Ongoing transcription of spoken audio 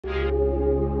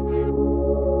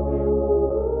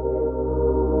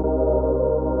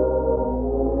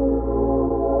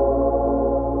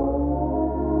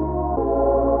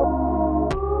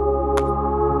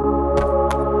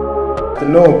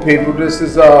Afternoon, people. This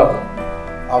is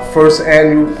our first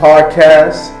annual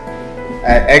podcast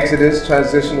at Exodus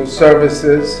Transitional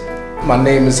Services. My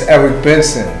name is Eric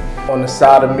Benson. On the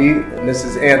side of me, and this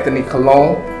is Anthony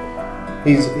Colon.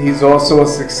 He's also a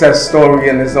success story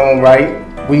in his own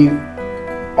right. We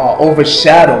are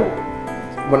overshadowed.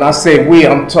 When I say we,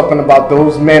 I'm talking about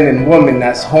those men and women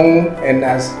that's home and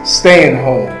that's staying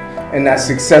home and that's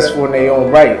successful in their own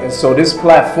right. And so this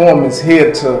platform is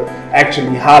here to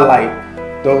actually highlight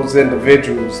those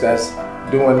individuals that's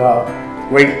doing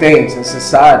great things in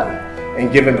society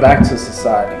and giving back to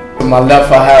society. To my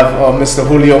left, I have Mr.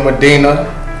 Julio Medina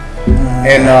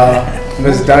and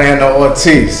Ms. Diana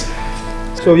Ortiz.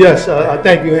 So yes, I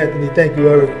thank you, Anthony. Thank you,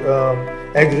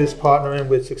 Eric. Exodus partnering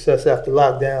with Success After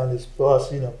Lockdown is for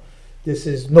us, this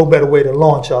is no better way to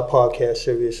launch our podcast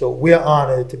series. So we're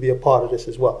honored to be a part of this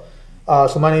as well.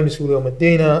 So my name is Julio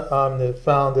Medina. I'm the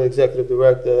founder, executive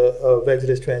director of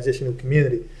Exodus Transitional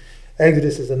Community.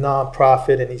 Exodus is a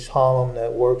nonprofit in East Harlem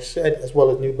that works, as well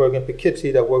as Newburgh and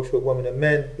Poughkeepsie, that works with women and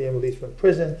men being released from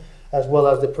prison, as well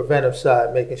as the preventive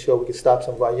side, making sure we can stop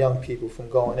some of our young people from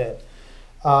going in.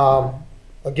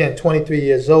 Again, 23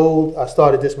 years old. I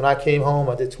started this when I came home.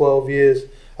 I did 12 years.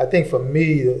 I think for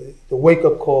me, the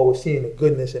wake-up call was seeing the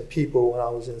goodness in people when I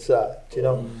was inside.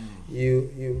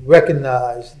 You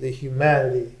recognize the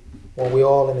humanity when we're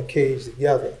all in a cage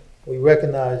together. We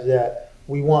recognize that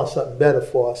we want something better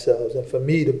for ourselves. And for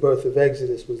me, the birth of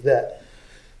Exodus was that.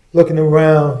 Looking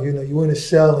around, you're in a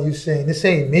cell and you're saying, this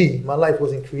ain't me. My life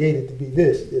wasn't created to be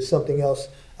this. There's something else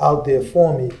out there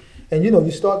for me. And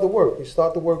you start to work. You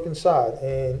start to work inside.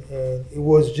 And it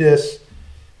was just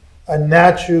a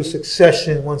natural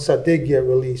succession once I did get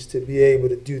released to be able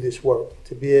to do this work,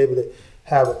 to be able to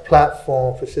have a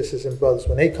platform for sisters and brothers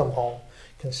when they come home,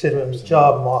 considering the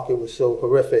job market was so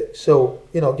horrific. So,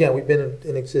 again, we've been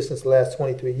in existence the last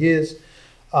 23 years.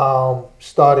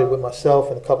 Started with myself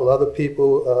and a couple other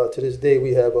people. To this day,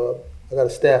 I got a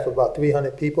staff of about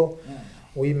 300 people.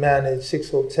 We manage 6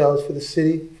 hotels for the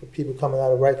city for people coming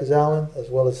out of Rikers Island, as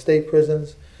well as state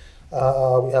prisons. We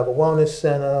have a wellness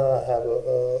center. I have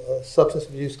a substance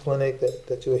abuse clinic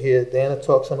that you'll hear Dana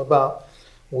talk some about.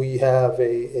 We have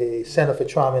a center for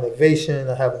trauma innovation.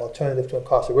 I have an alternative to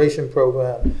incarceration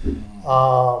program.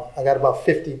 I got about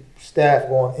 50 staff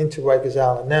going into Rikers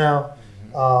Island now.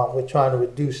 We're trying to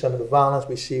reduce some of the violence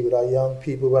we see with our young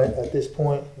people right at this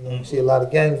point. We see a lot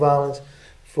of gang violence.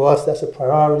 For us, that's a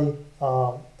priority.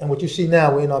 And what you see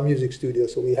now, we're in our music studio.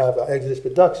 So we have our Exodus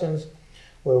Productions,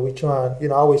 where we try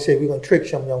and, I always say we're going to trick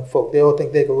some young folk. They all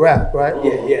think they can rap, right? So I'm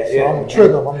going to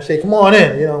trick them. I'm going to say, come on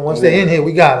in. Once they're in here,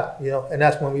 we got it. And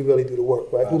that's when we really do the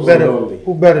work, right? Who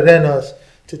better than us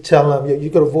to tell them,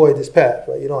 you could avoid this path,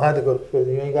 right? You don't have to go to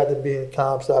prison. You ain't got to be in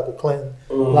Comstock or Clinton,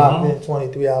 locked in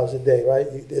 23 hours a day, right?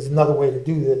 There's another way to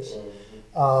do this.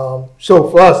 So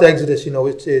for us, Exodus,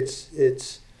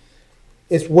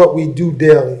 it's what we do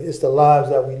daily. It's the lives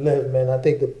that we live, man. I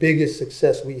think the biggest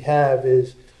success we have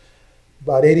is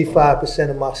about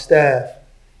 85% of my staff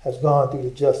has gone through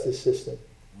the justice system.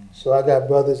 So I got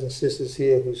brothers and sisters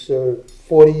here who served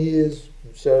 40 years,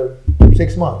 who served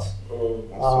 6 months.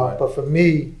 Right. But for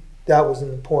me, that was an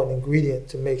important ingredient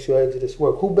to make sure Exodus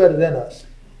worked. Who better than us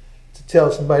to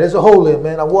tell somebody, there's a hole there,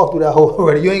 man. I walked through that hole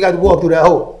already. You ain't got to walk through that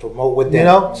hole. Promote with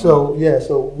them. So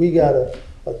we got a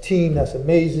team that's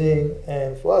amazing.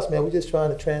 And for us, man, we're just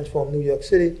trying to transform New York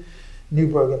City,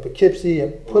 Newburgh and Poughkeepsie,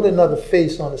 and put another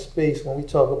face on the space when we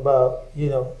talk about,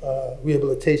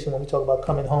 rehabilitation, when we talk about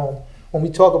coming home, when we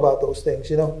talk about those things.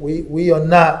 We are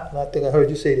not, and I think I heard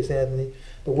you say this, Anthony,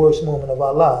 the worst moment of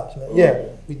our lives, man. Yeah,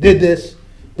 we did this,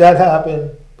 that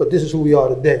happened, but this is who we are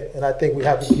today. And I think we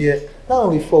have to get not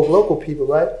only local people,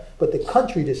 right, but the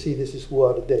country to see this is who we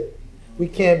are today. We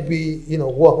can't be,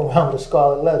 walking around with a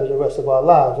scarlet letter the rest of our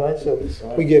lives, right?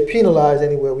 So we get penalized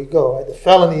anywhere we go, right? The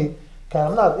felony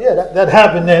kind of that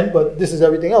happened then, but this is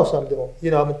everything else I'm doing. I'm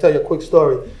gonna tell you a quick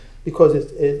story because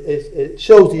it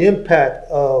shows the impact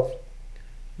of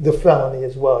the felony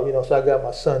as well. So I got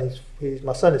my son.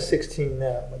 My son is 16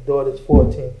 now. My daughter's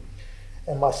 14,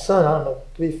 and my son, I don't know,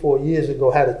 3-4 years ago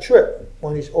had a trip,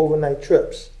 one of these overnight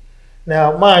trips.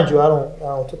 Now, mind you, I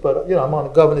don't, but I'm on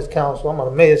the governor's council, I'm on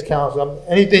the mayor's council.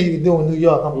 Anything you can do in New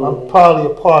York, I'm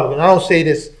probably a part of it. And I don't say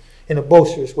this in a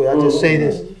boisterous way. I just say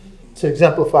this to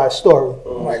exemplify a story.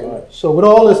 So with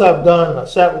all this I've done, and I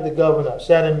sat with the governor, I've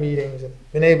sat in meetings, and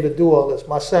been able to do all this.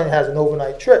 My son has an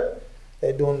overnight trip.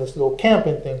 They're doing this little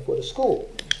camping thing for the school.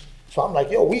 So I'm like,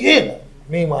 yo, we in.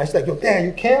 Meanwhile, he's like, yo, Dad,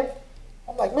 you camp?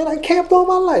 I'm like, man, I camped all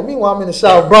my life. Meanwhile, I'm in the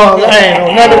South Bronx. I ain't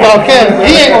know nothing about camping.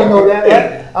 He ain't gonna know that,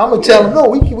 right? I'm gonna tell him, no,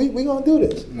 we gonna do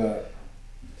this. No.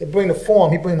 They bring the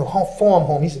form. He bring the form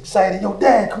home. He's excited. Yo,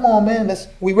 Dad, come on, man.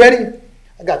 We ready?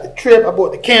 I got the trip. I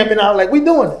bought the camping out. Like, we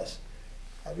doing this.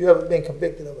 Have you ever been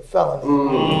convicted of a felony?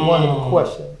 One of the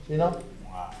questions, you know?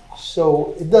 Wow.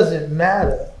 So it doesn't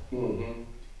matter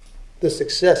the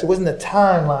success. It wasn't a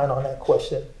timeline on that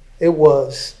question. It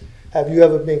was, have you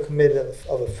ever been committed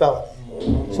of a felony?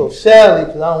 So sadly,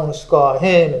 because I don't want to scar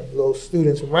him and those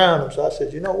students around him, so I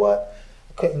said, you know what?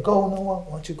 I couldn't go no more.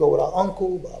 Why don't you go with our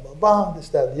uncle, blah, blah, blah, this,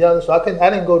 that, the other. So I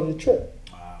didn't go to the trip.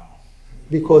 Wow.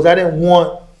 Because I didn't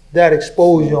want that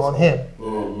exposure on him,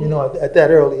 you know, at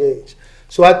that early age.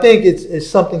 So I think it's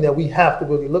something that we have to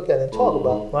really look at and talk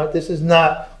about, right?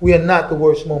 We are not the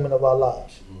worst moment of our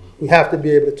lives. We have to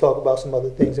be able to talk about some other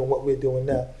things and what we're doing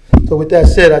now. So with that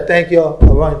said, I thank y'all.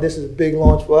 This is a big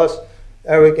launch for us.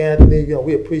 Eric, Anthony, you know,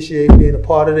 we appreciate being a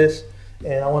part of this.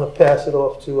 And I want to pass it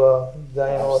off to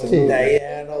Diane Ortiz.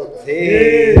 Diane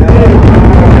Ortiz.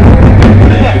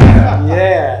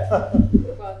 Yeah.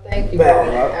 Well, thank you,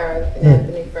 Eric and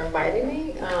Anthony, for inviting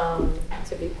me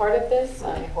to be part of this.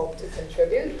 I hope to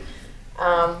contribute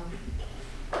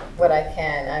what I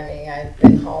can. I mean, I've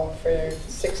been home for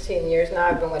 16 years now.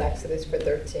 I've been with Exodus for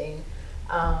 13.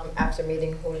 After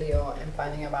meeting Julio and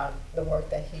finding about the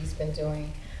work that he's been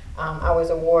doing, I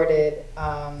was awarded.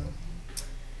 I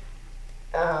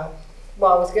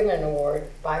was given an award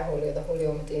by Julio, the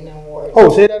Julio Medina Award.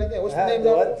 Oh, say that again. What's the name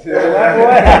of it? Julio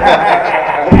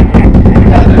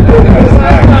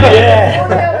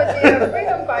Medina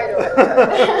Freedom Fighter.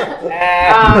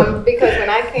 Because when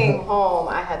I came home,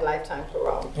 I had lifetime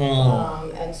parole.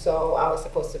 And so I was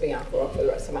supposed to be on parole for the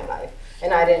rest of my life.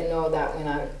 And I didn't know that when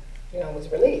I was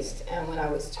released. And when I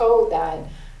was told that,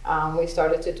 we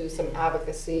started to do some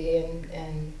advocacy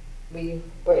and we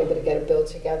were able to get a bill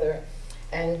together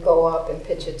and go up and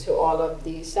pitch it to all of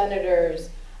the senators.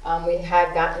 We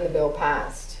had gotten the bill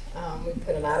passed. We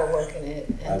put a lot of work in it,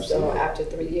 and so after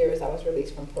 3 years, I was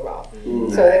released from parole.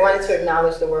 So they wanted to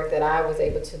acknowledge the work that I was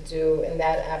able to do in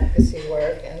that advocacy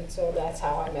work, and so that's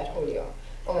how I met Julio.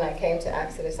 And when I came to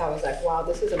Exodus, I was like, wow,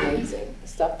 this is amazing. The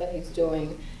stuff that he's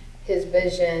doing, his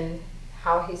vision,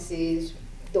 how he sees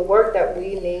the work that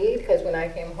we need, because when I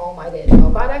came home, I didn't know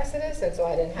about Exodus, and so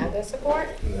I didn't have that support.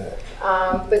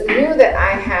 But knew that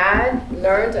I had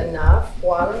learned enough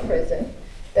while in prison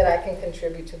that I can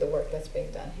contribute to the work that's being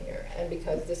done here, and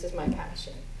because this is my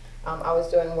passion. I was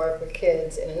doing work with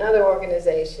kids in another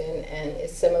organization, and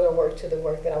it's similar work to the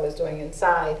work that I was doing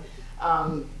inside.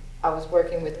 I was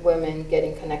working with women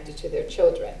getting connected to their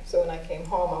children. So when I came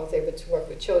home, I was able to work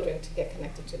with children to get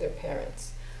connected to their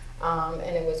parents.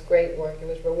 And it was great work, it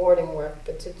was rewarding work,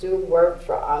 but to do work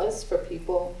for us, for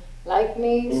people like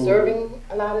me, serving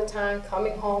a lot of time,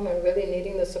 coming home and really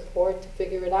needing the support to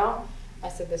figure it out, I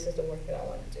said, this is the work that I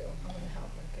want to do. I want to help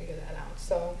them figure that out.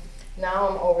 So now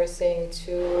I'm overseeing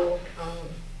 2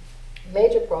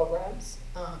 major programs.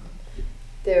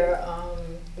 They're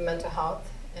the mental health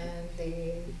and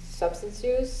the substance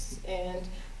use, and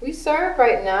we serve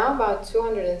right now about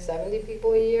 270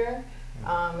 people a year,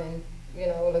 and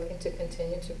looking to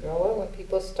continue to grow it when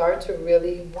people start to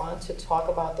really want to talk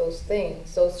about those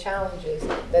things, those challenges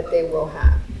that they will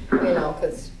have,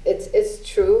 because it's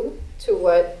true to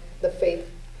what the faith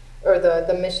or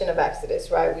the mission of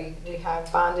Exodus, right? We have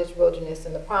bondage, wilderness,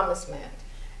 and the promised land.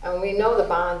 And we know the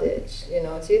bondage,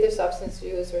 it's either substance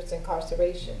use or it's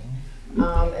incarceration.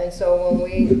 And so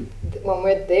when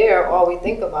we're there, all we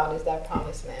think about is that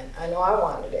promised land. I know I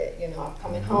wanted it, I'm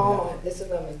coming home, this is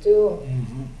what I'm gonna do.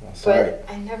 But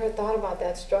I never thought about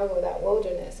that struggle, that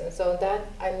wilderness. And so that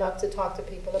I love to talk to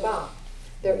people about.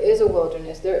 There is a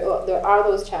wilderness, there are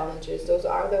those challenges, those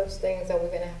are those things that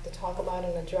we're gonna have to talk about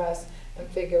and address and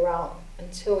figure out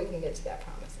until we can get to that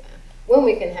promised land. When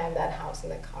we can have that house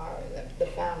and the car and the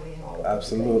family and all of those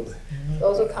things.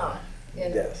 Those will come.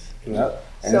 Yes. Yep.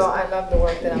 So I love the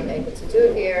work that I'm able to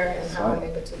do here and how I'm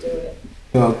able to do it.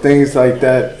 Things like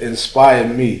that inspired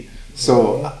me.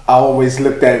 So I always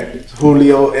looked at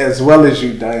Julio as well as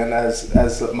you, Diane,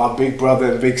 as my big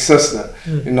brother and big sister.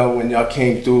 When y'all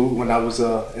came through when I was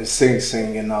in Sing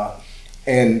Sing, and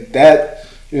that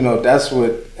that's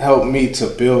what helped me to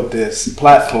build this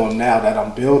platform now that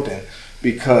I'm building,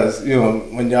 because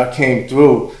when y'all came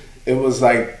through, it was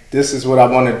like, this is what I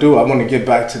want to do. I want to give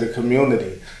back to the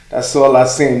community. That's all I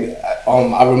seen.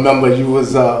 I remember you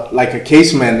was like a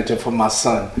case manager for my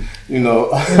son,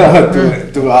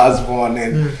 through Osborne,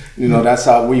 and that's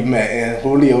how we met. And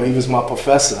Julio, he was my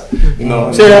professor, in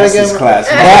master's class.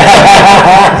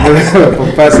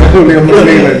 Professor Julio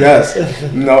Medina, yes.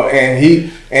 And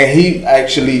he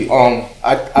actually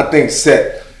I think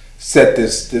set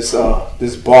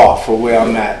this bar for where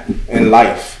I'm at in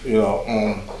life,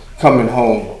 coming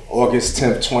home August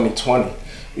 10th, 2020.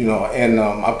 You know, and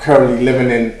I'm currently living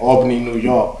in Albany, New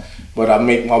York, but I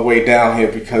make my way down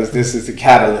here because this is the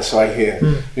catalyst right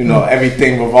here. You know,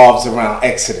 everything revolves around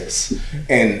Exodus,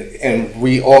 and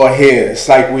we all here. It's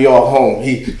like we all home.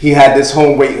 He had this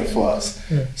home waiting for us.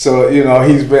 So, you know,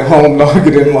 he's been home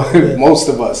longer than most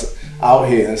of us out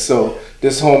here, and so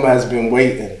this home has been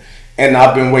waiting. And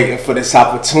I've been waiting for this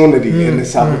opportunity, and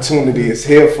this opportunity is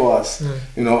here for us,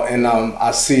 you know, and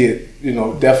I see it, you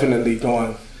know, definitely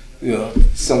going, you know,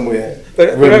 somewhere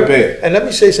really big. And let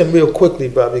me say something real quickly,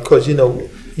 Bob, because, you know,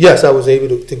 yes, I was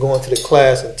able to go into the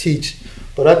class and teach,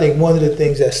 but I think one of the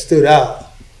things that stood out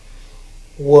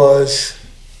was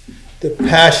the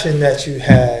passion that you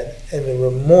had and the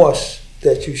remorse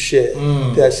that you shared,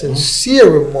 that sincere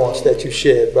remorse that you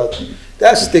shared, brother.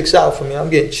 That sticks out for me.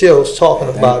 I'm getting chills talking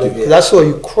about it because I saw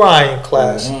you cry in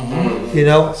class. You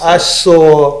know, I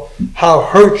saw how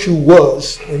hurt you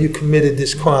was when you committed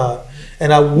this crime.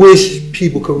 And I wish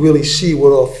people could really see what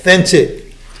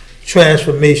authentic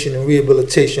transformation and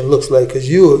rehabilitation looks like, because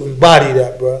you embody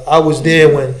that, bro. I was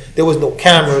there when there was no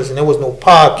cameras and there was no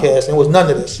podcast and there was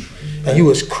none of this. And you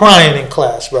was crying in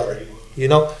class, brother. You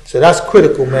know? So that's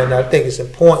critical, man. I think it's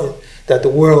important that the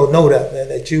world know that, man,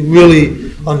 that you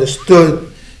really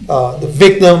understood the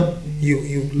victim.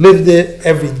 You lived it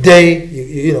every day.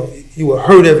 You know, you were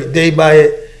hurt every day by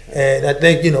it. And I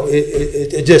think, you know,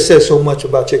 it just says so much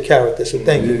about your character. So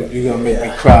thank you. You're going to make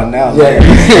me cry now. Yeah.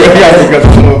 Because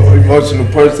I'm an emotional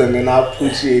person, and I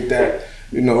appreciate that,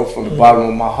 you know, from the bottom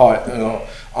of my heart. You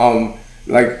know,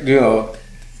 like, you know,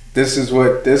 this is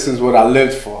what I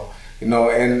lived for. You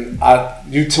know, and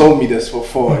you told me this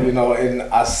before, you know, and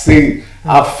I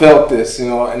felt this, you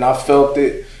know, and I felt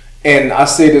it, and I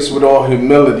say this with all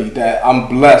humility that I'm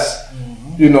blessed,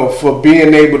 you know, for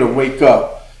being able to wake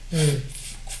up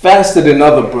faster than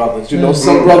other brothers. You know,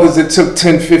 some brothers it took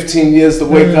 10, 15 years to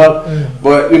wake up,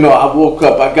 but, you know, I woke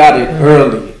up, I got it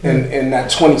early in that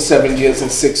 27 years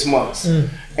and 6 months,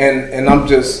 and I'm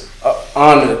just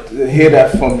honored to hear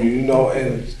that from you, you know,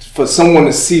 and for someone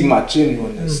to see my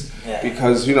genuineness.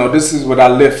 Because, you know, this is what I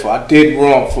live for. I did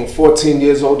wrong from 14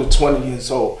 years old to 20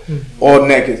 years old, all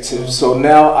negative. So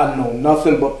now I know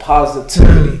nothing but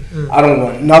positivity. I don't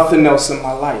want nothing else in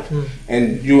my life.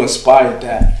 And you inspired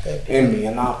that in me,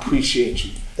 and I appreciate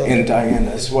you and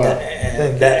Diana as well.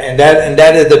 And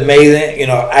that is amazing. You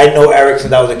know, I know Eric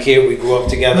since I was a kid. We grew up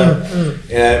together.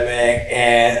 You know what I mean?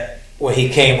 And when he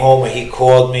came home and he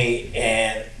called me,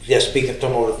 and just speaking to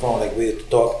him over the phone, like we used to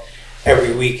talk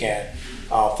every weekend.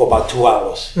 For about 2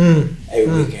 hours every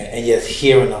weekend, and just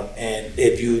hearing him. And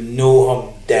if you knew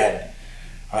him then,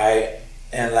 right,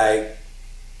 and like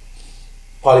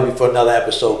probably before another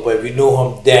episode, but if you knew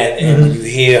him then and when you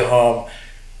hear him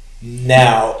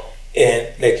now, and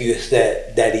like you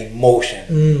said, that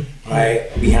emotion, right,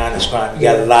 behind this crime, you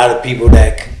got a lot of people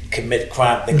that commit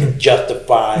crime that can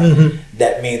justify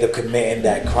that means of committing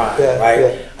that crime,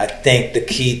 right? I think the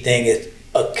key thing is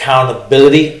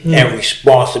accountability and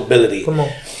responsibility. Come on.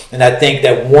 And I think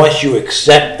that once you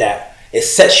accept that, it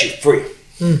sets you free,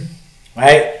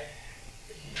 right?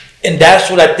 And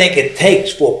that's what I think it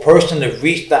takes for a person to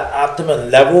reach the optimal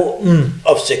level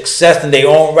of success in their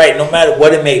own right, no matter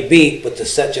what it may be, but to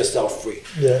set yourself free.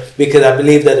 Because I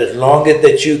believe that as long as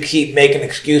that you keep making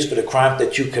excuse for the crimes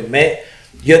that you commit,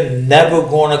 you're never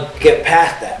going to get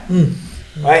past that,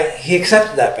 right? He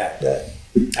accepted that fact.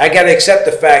 I got to accept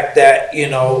the fact that, you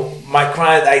know, my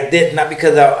crimes I did, not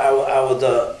because I was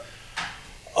a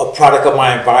product of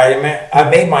my environment. I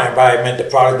made my environment the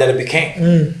product that it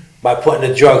became by putting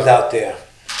the drugs out there,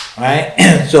 right?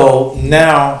 And so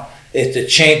now it's to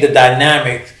change the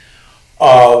dynamics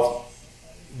of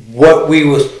what we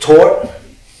was taught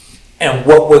and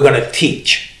what we're going to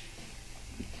teach,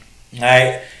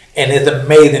 right? And it's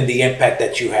amazing the impact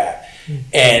that you have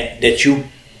and that you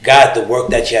got the work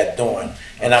that you're doing.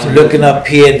 And I'm looking up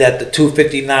here that the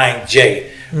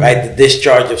 259J, right, the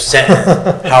discharge of sentence,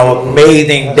 how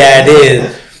amazing that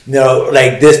is. You know,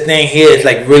 like this thing here is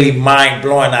like really mind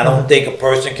blowing. I don't think a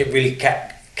person can really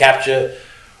capture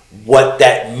what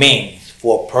that means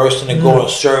for a person to go and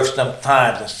serve some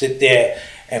time and sit there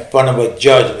in front of a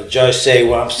judge, and the judge say,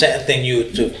 well, I'm sentencing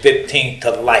you to 15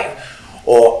 to life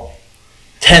or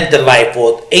 10 to life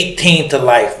or 18 to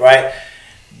life, right?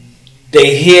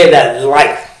 They hear that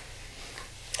life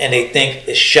and they think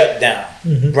it's shut down.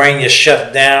 Brain is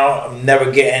shut down. I'm never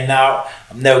getting out.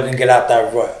 I'm never going to get out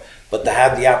that rut. But to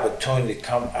have the opportunity to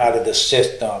come out of the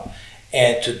system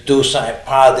and to do something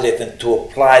positive and to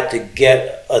apply to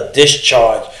get a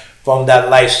discharge from that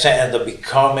life sentence of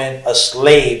becoming a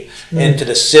slave into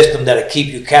the system that'll keep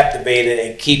you captivated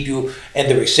and keep you in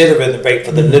the recidivism rate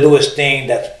for the littlest thing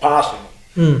that's possible.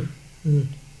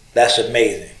 That's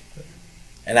amazing.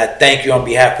 And I thank you on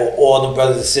behalf of all the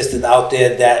brothers and sisters out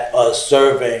there that are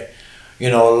serving,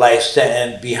 life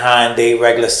sentence behind their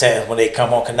regular sentence when they come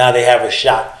home, because now they have a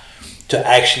shot to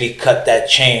actually cut that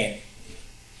chain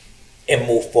and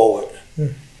move forward.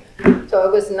 So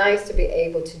it was nice to be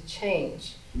able to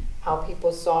change how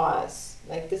people saw us.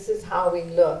 Like, this is how we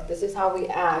look, this is how we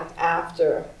act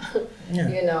after.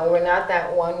 We're not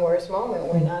that one worst moment,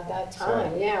 we're not that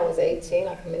time. Yeah, I was 18,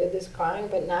 I committed this crime,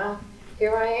 but now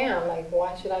here I am. Like,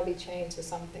 why should I be chained to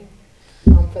something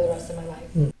for the rest of my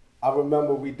life? I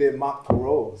remember we did mock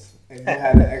paroles, and you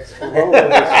had an ex-parole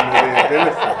commissioner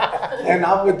there. And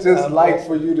I would just like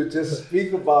for you to just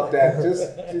speak about that,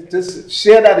 just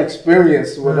share that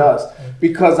experience with us,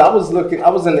 because I was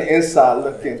in the inside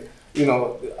looking,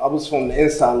 I was from the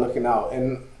inside looking out,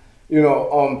 and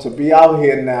to be out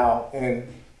here now and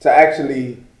to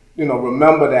actually,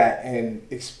 remember that and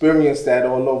experience that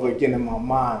all over again in my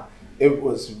mind, it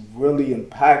was really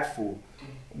impactful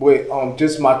with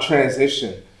just my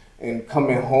transition and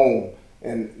coming home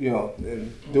and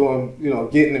and doing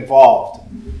getting involved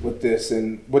with this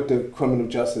and with the criminal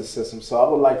justice system. So I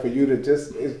would like for you to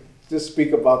just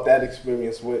speak about that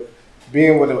experience with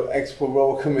being with an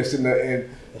ex-parole commissioner and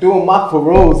doing mock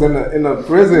paroles in a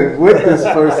prison with this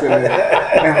person,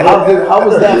 and how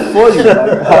was that for you?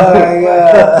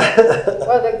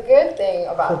 Well, the good thing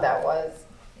about that was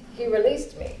he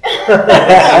released me,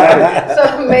 so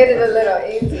it made it a little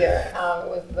easier. It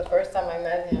was the first time I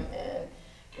met him, and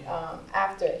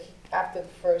after the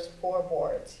first 4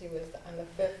 boards, he was on the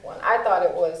 5th one. I thought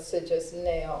it was to just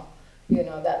nail,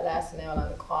 that last nail on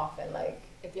the coffin. Like,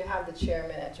 if you have the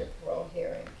chairman at your parole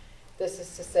hearing, this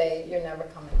is to say you're never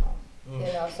coming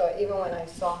home. So even when I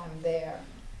saw him there,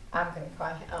 I'm gonna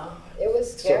cry. It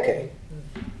was scary. Okay.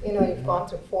 You've gone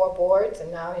through 4 boards,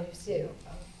 and now you see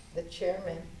the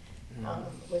chairman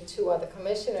with 2 other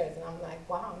commissioners, and I'm like,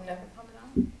 wow, I'm never coming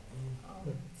home.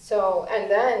 So, and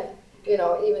then,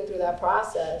 even through that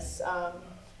process,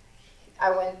 I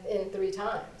went in 3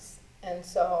 times. And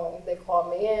so they called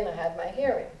me in, I had my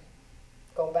hearing.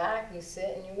 Go back, you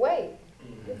sit and you wait.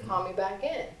 You call me back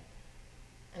in.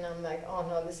 And I'm like, oh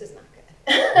no, this is not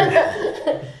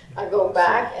good. I go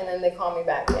back, and then they call me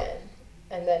back in.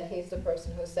 And then he's the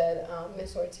person who said,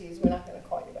 Miss Ortiz, we're not gonna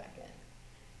call you back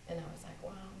in. And I was like,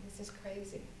 wow, this is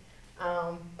crazy.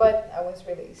 But I was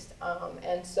released.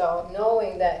 And so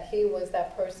knowing that he was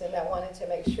that person that wanted to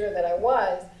make sure that I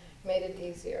was, made it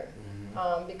easier.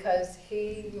 Because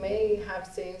he may have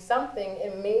seen something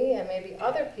in me and maybe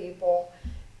other people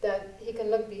that he can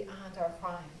look beyond our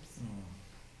crimes.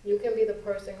 You can be the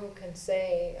person who can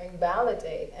say and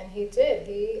validate, and he did.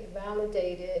 He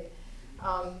validated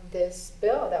this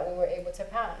bill that we were able to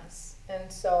pass.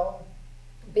 And so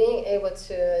being able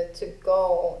to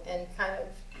go and kind of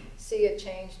see a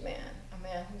changed man, a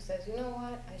man who says, you know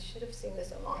what, I should have seen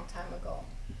this a long time ago,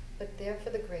 but there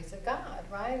for the grace of God,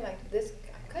 right? Like, this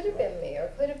could have been me, or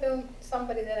could have been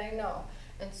somebody that I know.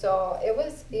 And so it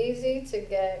was easy to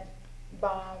get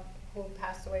Bob, who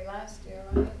passed away last year,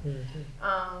 right?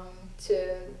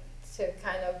 To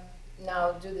kind of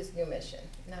now do this new mission.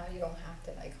 Now you don't have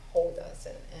to like hold us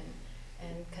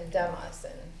and condemn us,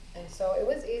 and so it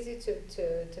was easy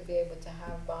to be able to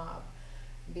have Bob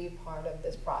be part of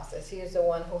this process. He is the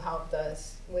one who helped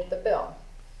us with the bill.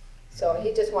 So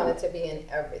he just wanted to be in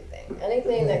everything.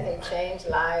 Anything that can change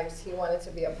lives, he wanted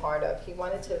to be a part of. He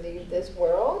wanted to leave this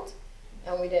world,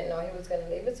 and we didn't know he was going to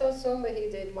leave it so soon, but he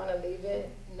did want to leave it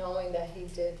knowing that he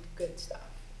did good stuff,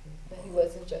 that he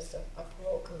wasn't just a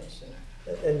parole commissioner.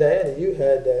 And Diana, you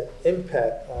had that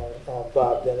impact on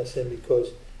Bob Dennison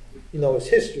because, his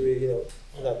history,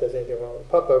 not that there's anything wrong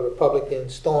with Republican,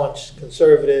 staunch,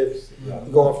 conservative. You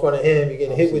go in front of him, you're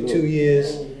getting hit with 2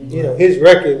 years. His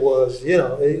record was, he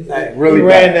really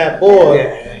ran that board.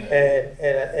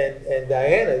 And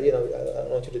Diana, I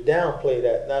want you to downplay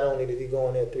that. Not only did he go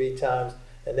in there 3 times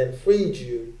and then freed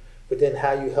you, but then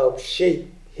how you helped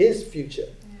shape his future.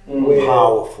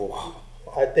 Powerful.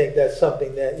 I think that's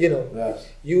something that,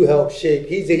 you helped shape.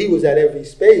 He was at every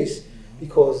space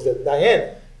because of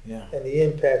Diana. And the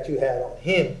impact you had on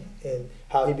him and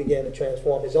how he began to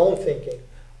transform his own thinking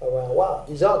around, wow,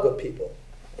 these are good people.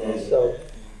 And so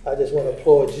I just want to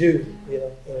applaud you,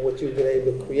 and what you've been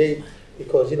able to create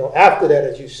because, after that,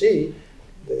 as you see,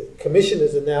 the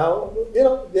commissioners are now,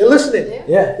 they're listening.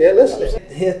 Yeah. They're listening.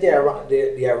 Here's the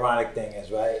ironic thing is,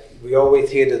 right, we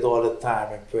always hear this all the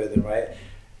time in prison, right?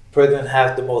 prison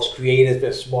has the most creative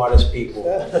and smartest people,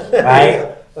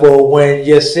 right? But when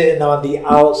you're sitting on the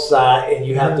outside and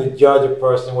you have to judge a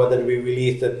person whether to be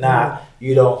released or not,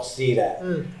 you don't see that,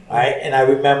 right? And I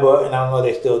remember, and I don't know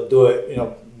if they still do it, you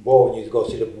know, when you go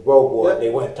see the parole board, they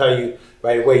wouldn't tell you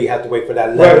right away. You have to wait for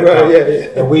that letter.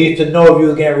 And we used to know if you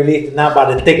were getting released or not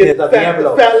by the thickness of the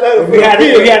envelope. If you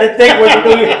had to think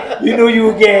when you knew you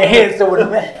were getting hit. So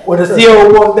when the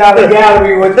CO walked down the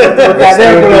gallery with that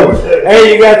envelope,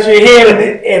 hey, you got your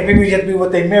head, and people just be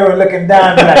with their mirror looking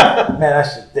down, and like, man, I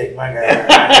should think, my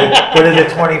God. But is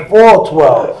it 24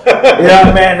 12? You know what I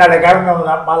mean? Like, I remember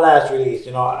my last release.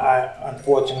 You know,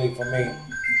 unfortunately for me,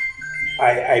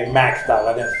 I maxed out.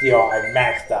 I didn't see all. I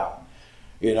maxed out.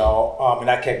 You know, and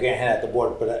I kept getting hit at the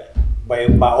border, but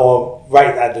by all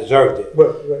rights, I deserved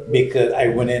it because I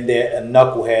went in there a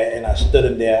knucklehead, and I stood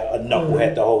in there a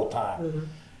knucklehead the whole time.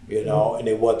 You know, and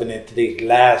it wasn't until these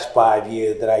last 5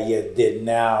 years that I did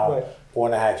now,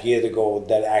 4.5 years ago,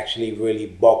 that actually really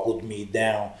buckled me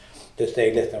down to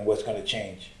say, listen, what's going to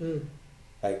change?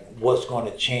 Like, what's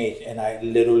going to change? And I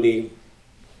literally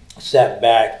sat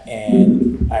back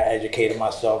and I educated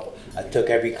myself. I took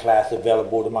every class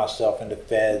available to myself in the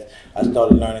feds. I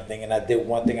started learning things, and I did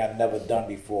one thing I'd never done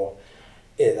before.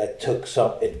 Is I took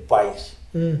some advice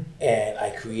and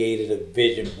I created a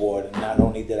vision board. And not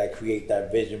only did I create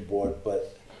that vision board,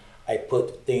 but I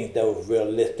put things that were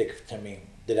realistic to me,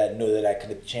 that I knew that I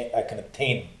can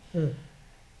obtain.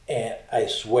 And I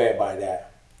swear by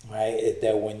that, right? Is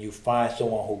that when you find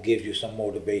someone who gives you some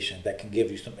motivation, that can give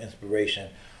you some inspiration,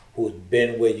 who's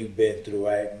been where you've been through,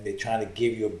 right? And they're trying to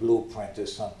give you a blueprint or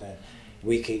something.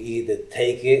 We can either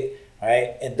take it,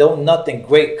 right? And though nothing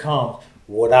great comes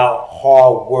without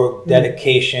hard work,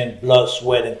 dedication, blood,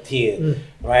 sweat, and tears,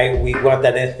 right? We want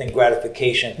that instant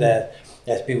gratification that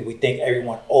as people, we think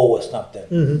everyone owes us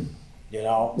something, you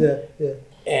know?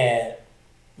 And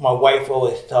my wife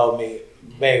always told me,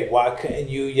 babe, why couldn't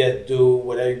you just do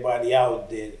what everybody else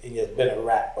did and just been a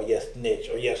rap or just snitch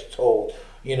or just told,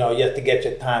 you know, just to get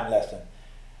your time lesson?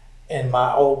 And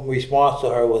my old response to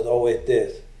her was always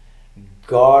this: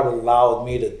 God allowed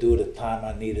me to do the time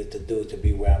I needed to do to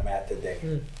be where I'm at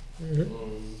today.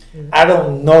 I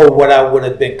don't know what I would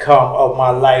have become of my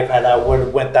life had I would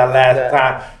have went that last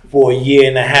time for 1.5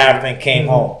 years and came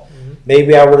home.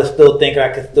 Maybe I would have still thinking I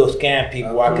could still scam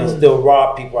people, I can still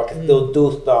rob people, I can still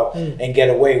do stuff and get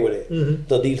away with it.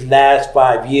 So these last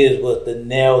 5 years was the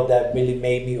nail that really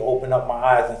made me open up my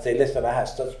eyes and say, listen, I have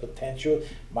such potential.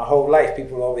 My whole life,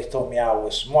 people always told me I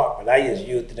was smart, but I just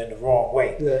used it in the wrong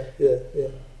way.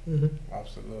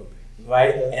 Absolutely.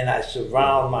 Right? And I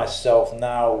surround myself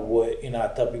now with, you know,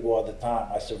 I tell people all the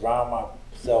time, I surround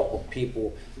myself with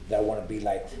people that want to be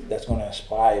like, that's going to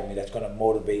inspire me, that's going to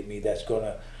motivate me, that's going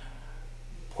to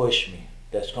push me,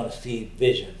 that's going to see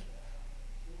vision.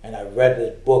 And I read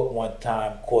this book one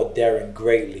time called Daring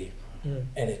Greatly,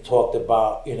 and it talked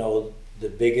about, you know, the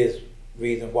biggest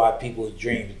reason why people's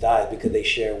dreams die is because they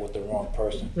share it with the wrong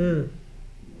person.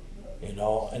 You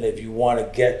know, and if you want to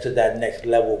get to that next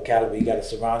level of caliber, you got to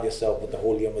surround yourself with the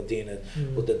Julio Medina,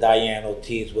 with the Diane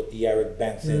Ortiz, with the Eric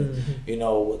Benson, you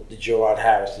know, with the Gerard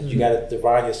Harrison. You got to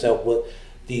surround yourself with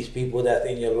these people that's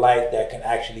in your life that can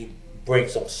actually bring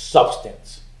some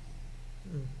substance.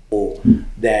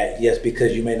 That yes,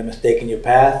 because you made a mistake in your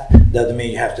past doesn't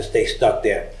mean you have to stay stuck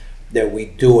there. That we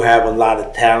do have a lot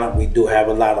of talent, we do have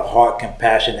a lot of heart,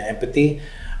 compassion, and empathy,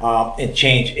 and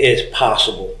change is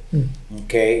possible.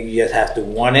 Okay, you just have to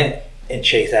want it and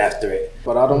chase after it.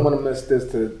 But I don't want to miss this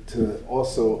to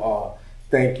also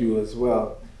thank you as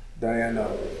well, Diana,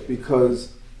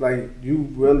 because like you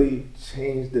really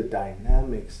changed the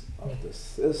dynamics of the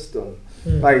system.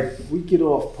 Like we get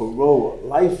off parole,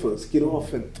 lifers get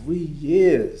off in 3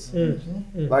 years.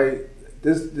 Like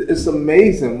this, it's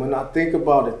amazing when I think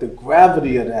about it. The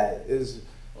gravity of that is,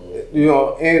 you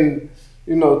know, and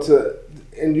you know,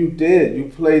 and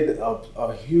you played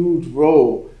a huge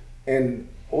role in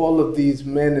all of these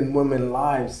men and women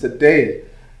lives today.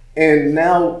 And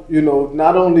now, you know,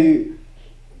 not only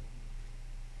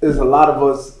is a lot of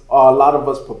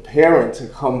us preparing to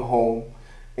come home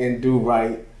and do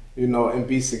right, you know, and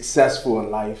be successful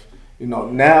in life. You know,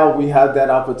 now we have that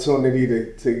opportunity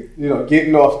to you know,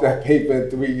 getting off that paper in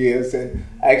 3 years and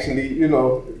actually, you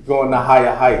know, going to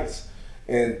higher heights.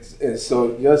 And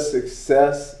so your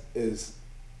success is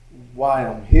why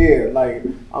I'm here. Like,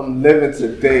 I'm living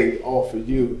today off of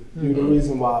you. You're the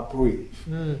reason why I breathe.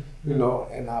 You know,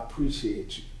 and I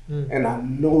appreciate you. And I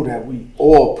know that we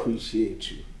all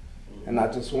appreciate you. And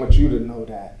I just want you to know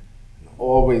that.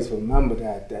 Always remember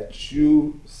that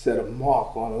you set a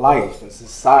mark on life and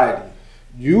society.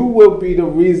 You will be the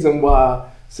reason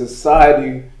why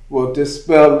society will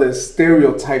dispel the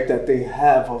stereotype that they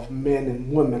have of men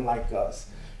and women like us,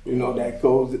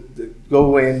 that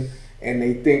go in and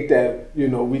they think that,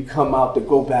 we come out to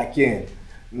go back in.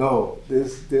 No,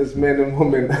 there's men and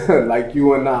women like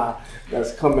you and I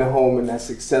that's coming home and that's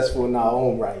successful in our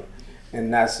own right.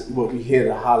 And that's what we're here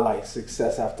to highlight,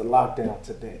 success after lockdown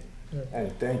today.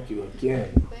 And thank you again.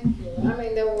 Thank you. I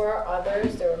mean, there were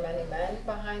others. There were many men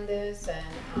behind this,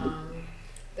 and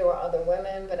there were other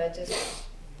women, but I just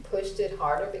pushed it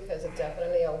harder because it's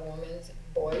definitely a woman's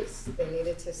voice. They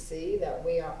needed to see that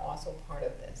we are also part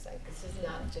of this. Like, this is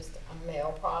not just a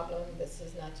male problem. This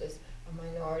is not just a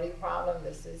minority problem.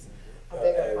 This is a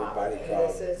bigger problem. And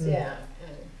this is, and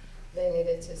they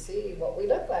needed to see what we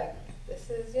look like. This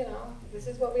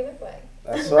is what we look like.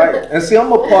 That's right. And see,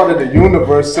 I'm a part of the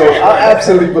universe, so I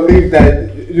absolutely believe that,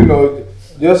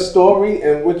 your story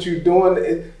and what you're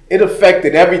doing, it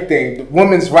affected everything. The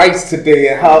women's rights today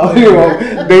and how,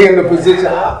 they in the position.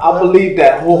 I believe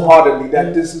that wholeheartedly,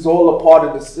 that this is all a part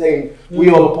of the same, we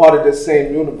all a part of the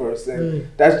same universe. And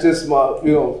that's just my,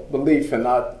 belief. And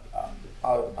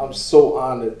I'm so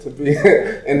honored to be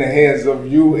in the hands of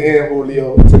you and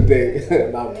Julio today.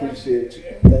 And I appreciate you.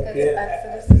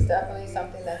 Exodus is definitely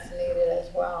something that's needed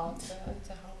as well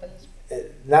to help us.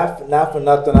 Not for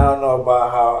nothing, I don't know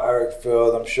about how Eric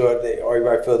feels. I'm sure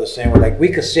everybody feels the same way. Like, we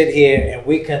could sit here and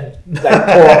we can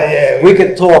talk. We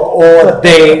could talk all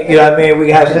day. You know what I mean?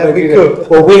 We have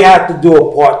but we have to do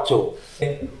a part 2.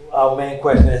 And our main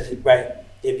question is, right?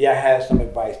 If y'all had some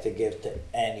advice to give to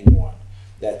anyone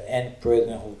that's in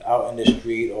prison, who's out in the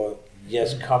street, or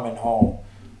just coming home,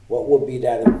 what would be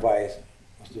that advice,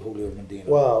 Mr. Julio Medina?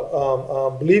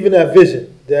 Wow, believe in that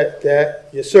vision, that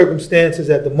your circumstances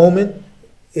at the moment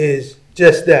is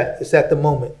just that. It's at the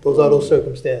moment. Those are those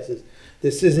circumstances.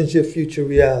 This isn't your future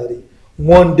reality.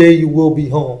 One day you will be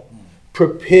home.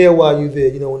 Prepare while you're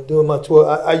there. When doing my tour,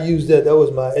 I used that. That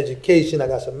was my education. I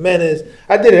got some manners.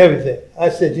 I did everything. I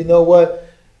said, you know what?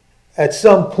 At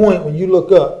some point when you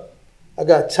look up, I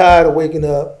got tired of waking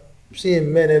up,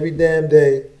 seeing men every damn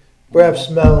day, breath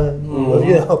smelling,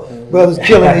 brothers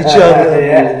killing each other.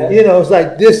 It's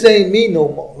like, this ain't me no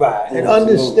more. Right. And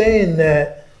understand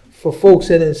that for folks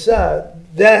that inside,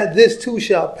 that this too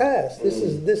shall pass. This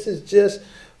is just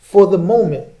for the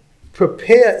moment.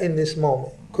 Prepare in this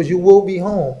moment, because you will be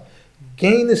home.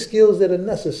 Gain the skills that are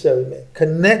necessary, man.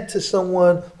 Connect to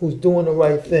someone who's doing the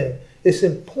right thing. It's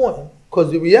important,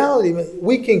 because the reality, man,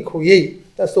 we can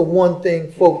create. That's the one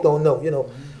thing folk don't know.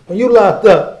 When you locked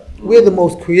up, we're the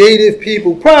most creative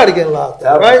people prior to getting locked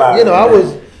up, right? I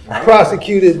was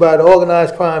prosecuted by the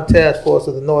Organized Crime Task Force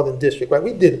of the Northern District, right?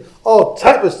 We did all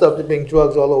type of stuff to bring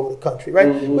drugs all over the country,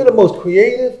 right? We're the most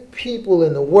creative people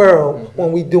in the world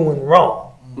when we doing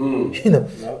wrong.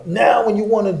 Now when you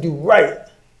want to do right,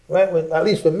 when, at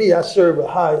least for me, I serve a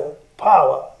higher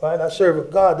power, right? I serve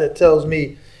a God that tells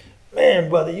me, man,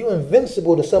 brother, you're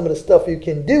invincible to some of the stuff you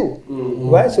can do,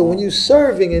 right? So when you're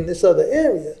serving in this other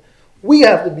area, we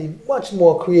have to be much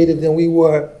more creative than we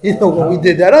were, when we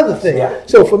did that other thing. Yeah.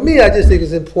 So for me, I just think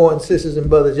it's important, sisters and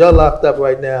brothers, y'all locked up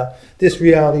right now. This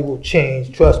reality will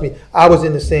change. Trust me. I was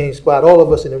in the same spot. All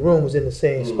of us in the room was in the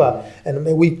same spot. And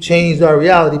we changed our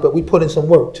reality, but we put in some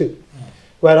work too.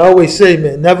 Right? I always say,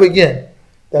 man, never again.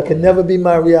 That can never be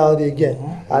my reality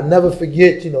again. I never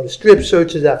forget, the strip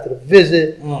searches after the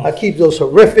visit. I keep those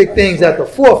horrific things at the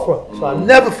forefront. So I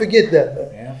never forget that,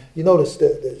 man.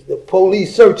 The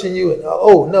police searching you, and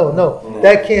no,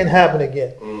 that can't happen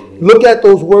again. Look at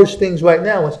those worst things right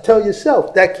now and tell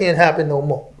yourself that can't happen no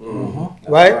more.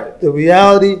 Right? The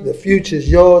reality, the future is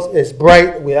yours. It's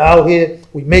bright. We're out here.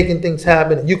 We're making things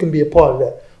happen, and you can be a part of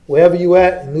that. Wherever you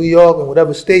at, in New York, and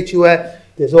whatever state you at,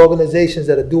 there's organizations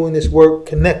that are doing this work.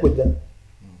 Connect with them.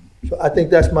 So I think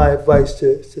that's my advice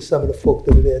to some of the folk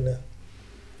that are there now.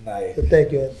 Nice. So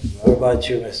thank you, Anthony. What about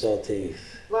you, Ms. Ortiz?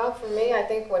 Well, for me, I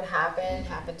think what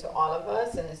happened to all of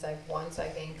us, and it's like once I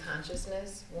gained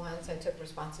consciousness, once I took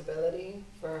responsibility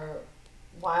for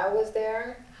why I was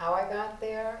there, how I got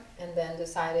there, and then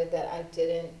decided that I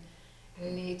didn't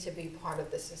need to be part of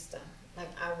the system. Like,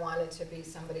 I wanted to be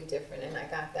somebody different, and I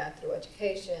got that through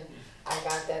education. I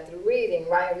got that through reading,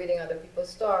 right? Reading other people's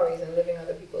stories and living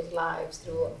other people's lives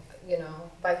through,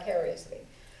 vicariously.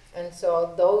 And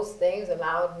so those things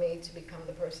allowed me to become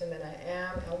the person that I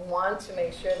am and want to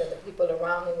make sure that the people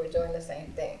around me were doing the same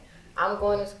thing. I'm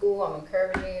going to school, I'm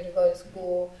encouraging you to go to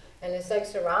school, and it's like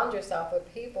surround yourself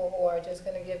with people who are just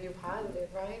going to give you positive,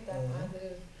 right? That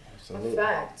positive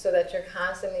effect, so that you're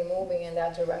constantly moving in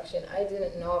that direction. I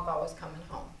didn't know if I was coming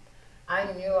home.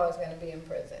 I knew I was going to be in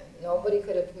prison. Nobody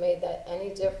could have made that any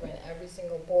different every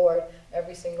single board,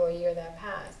 every single year that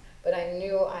passed. But I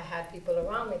knew I had people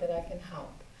around me that I can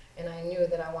help. And I knew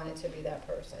that I wanted to be that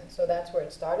person. So that's where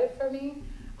it started for me.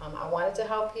 I wanted to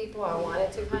help people. I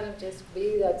wanted to kind of just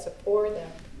be that support,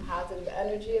 that positive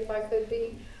energy if I could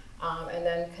be. And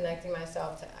then connecting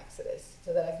myself to Exodus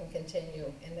so that I can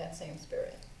continue in that same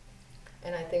spirit.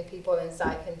 And I think people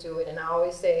inside can do it. And I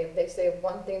always say, if they say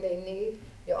one thing they need,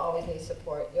 you always need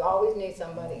support. You always need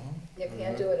somebody. You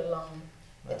can't do it alone.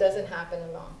 It doesn't happen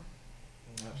alone.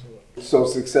 Absolutely. So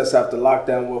Success After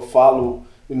Lockdown will follow,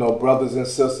 brothers and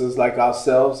sisters like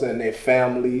ourselves and their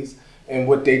families and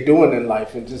what they're doing in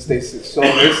life and just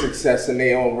showing their success in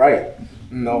their own right.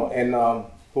 And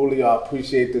Julio, I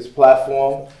appreciate this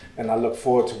platform and I look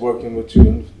forward to working with you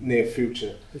in the near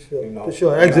future. For sure. For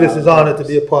sure. Exodus is honored to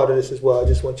be a part of this as well. I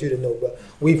just want you to know, but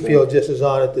we feel just as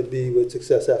honored to be with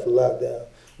Success After Lockdown,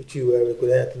 with you, Eric,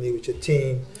 with Anthony, with your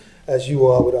team, as you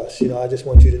are with us. I just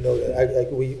want you to know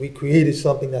that we created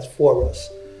something that's for us.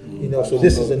 So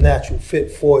this is a natural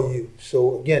fit for you.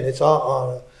 So again, it's our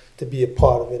honor to be a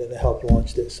part of it and to help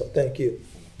launch this. So thank you.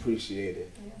 Appreciate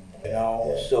it.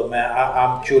 So man,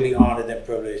 I'm truly honored and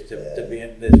privileged to be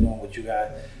in this room with you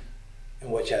guys and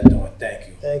what y'all doing. Thank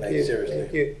you. Thank you.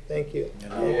 Seriously. Thank you.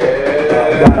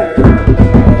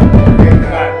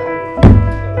 Yeah.